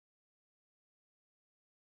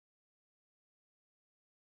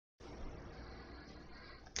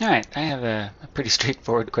Alright, I have a pretty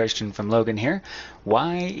straightforward question from Logan here.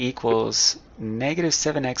 Y equals negative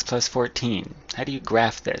 7x plus 14. How do you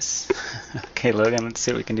graph this? Okay, Logan, let's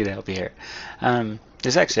see what we can do to help you here.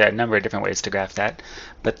 There's actually a number of different ways to graph that,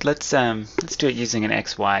 but let's do it using an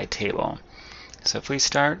XY table. So if we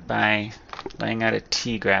start by laying out a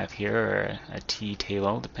t graph here, or a t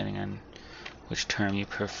table, depending on which term you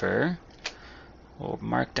prefer. We'll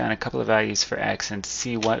mark down a couple of values for x and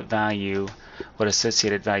see what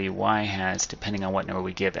associated value y has depending on what number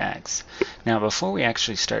we give x. Now before we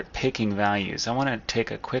actually start picking values, I want to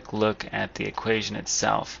take a quick look at the equation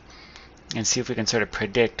itself and see if we can sort of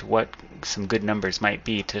predict what some good numbers might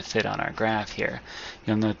be to fit on our graph here.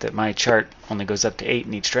 You'll note that my chart only goes up to 8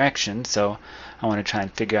 in each direction, so I want to try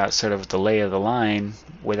and figure out sort of the lay of the line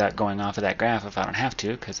without going off of that graph if I don't have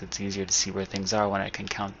to, because it's easier to see where things are when I can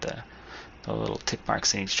count the little tick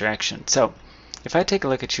marks in each direction. So if I take a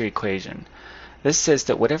look at your equation, this says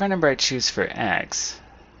that whatever number I choose for x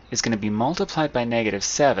is going to be multiplied by negative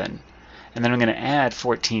 7, and then I'm going to add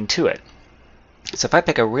 14 to it. So if I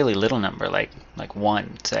pick a really little number, like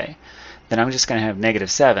 1, say, then I'm just going to have negative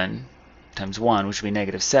 7 times 1, which would be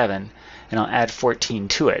negative 7, and I'll add 14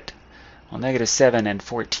 to it. Well, negative 7 and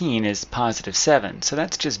 14 is positive 7, so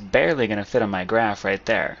that's just barely going to fit on my graph right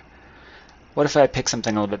there. What if I pick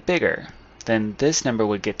something a little bit bigger? Then this number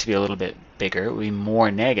would get to be a little bit bigger. It would be more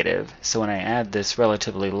negative. So when I add this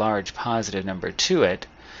relatively large positive number to it,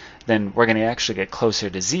 then we're going to actually get closer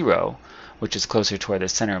to 0, which is closer toward the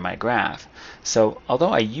center of my graph. So although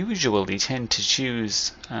I usually tend to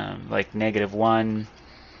choose like negative 1,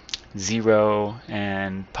 0,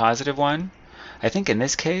 and positive 1, I think in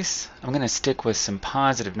this case I'm going to stick with some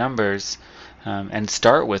positive numbers and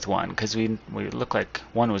start with 1, because we look like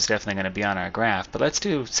 1 was definitely going to be on our graph. But let's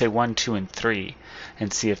do, say, 1, 2, and 3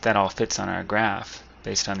 and see if that all fits on our graph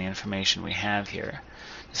based on the information we have here.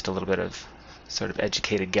 Just a little bit of sort of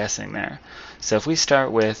educated guessing there. So if we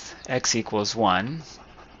start with x equals 1,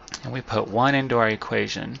 and we put 1 into our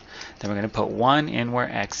equation, then we're going to put 1 in where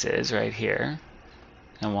x is, right here,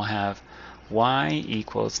 and we'll have y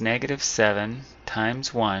equals negative 7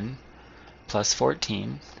 times 1 plus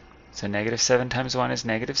 14. So negative 7 times 1 is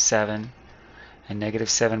negative 7, and negative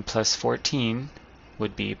 7 plus 14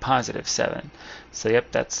 would be positive 7. So yep,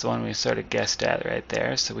 that's the one we sort of guessed at right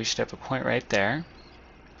there. So we should have a point right there.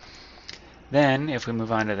 Then if we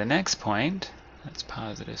move on to the next point, that's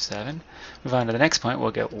positive 7. Move on to the next point,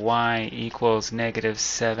 we'll get y equals negative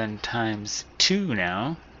 7 times 2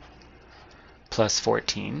 now, plus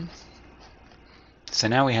 14. So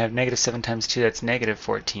now we have negative 7 times 2, that's negative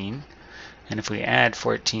 14. And if we add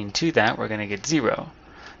 14 to that, we're going to get 0.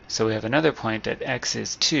 So we have another point at x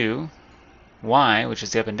is 2, y, which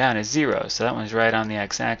is the up and down, is 0. So that one's right on the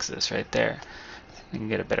x-axis right there. We can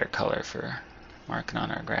get a better color for marking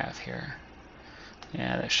on our graph here.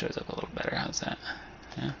 Yeah, that shows up a little better. How's that?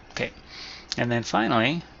 Yeah, okay. And then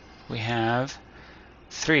finally, we have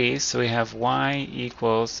 3. So we have y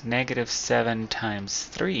equals negative 7 times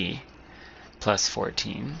 3 plus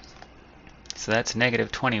 14. So that's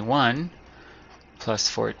negative 21. Plus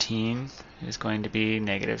 14 is going to be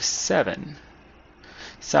negative 7.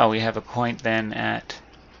 So we have a point then at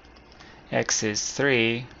x is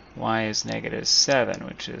 3, y is negative 7,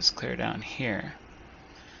 which is clear down here.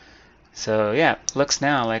 So yeah, looks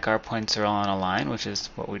now like our points are all on a line, which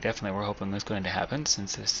is what we definitely were hoping was going to happen,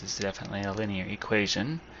 since this is definitely a linear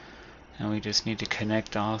equation. And we just need to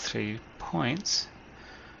connect all 3 points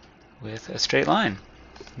with a straight line.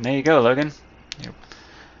 And there you go, Logan. Your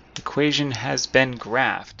equation has been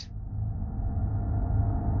graphed.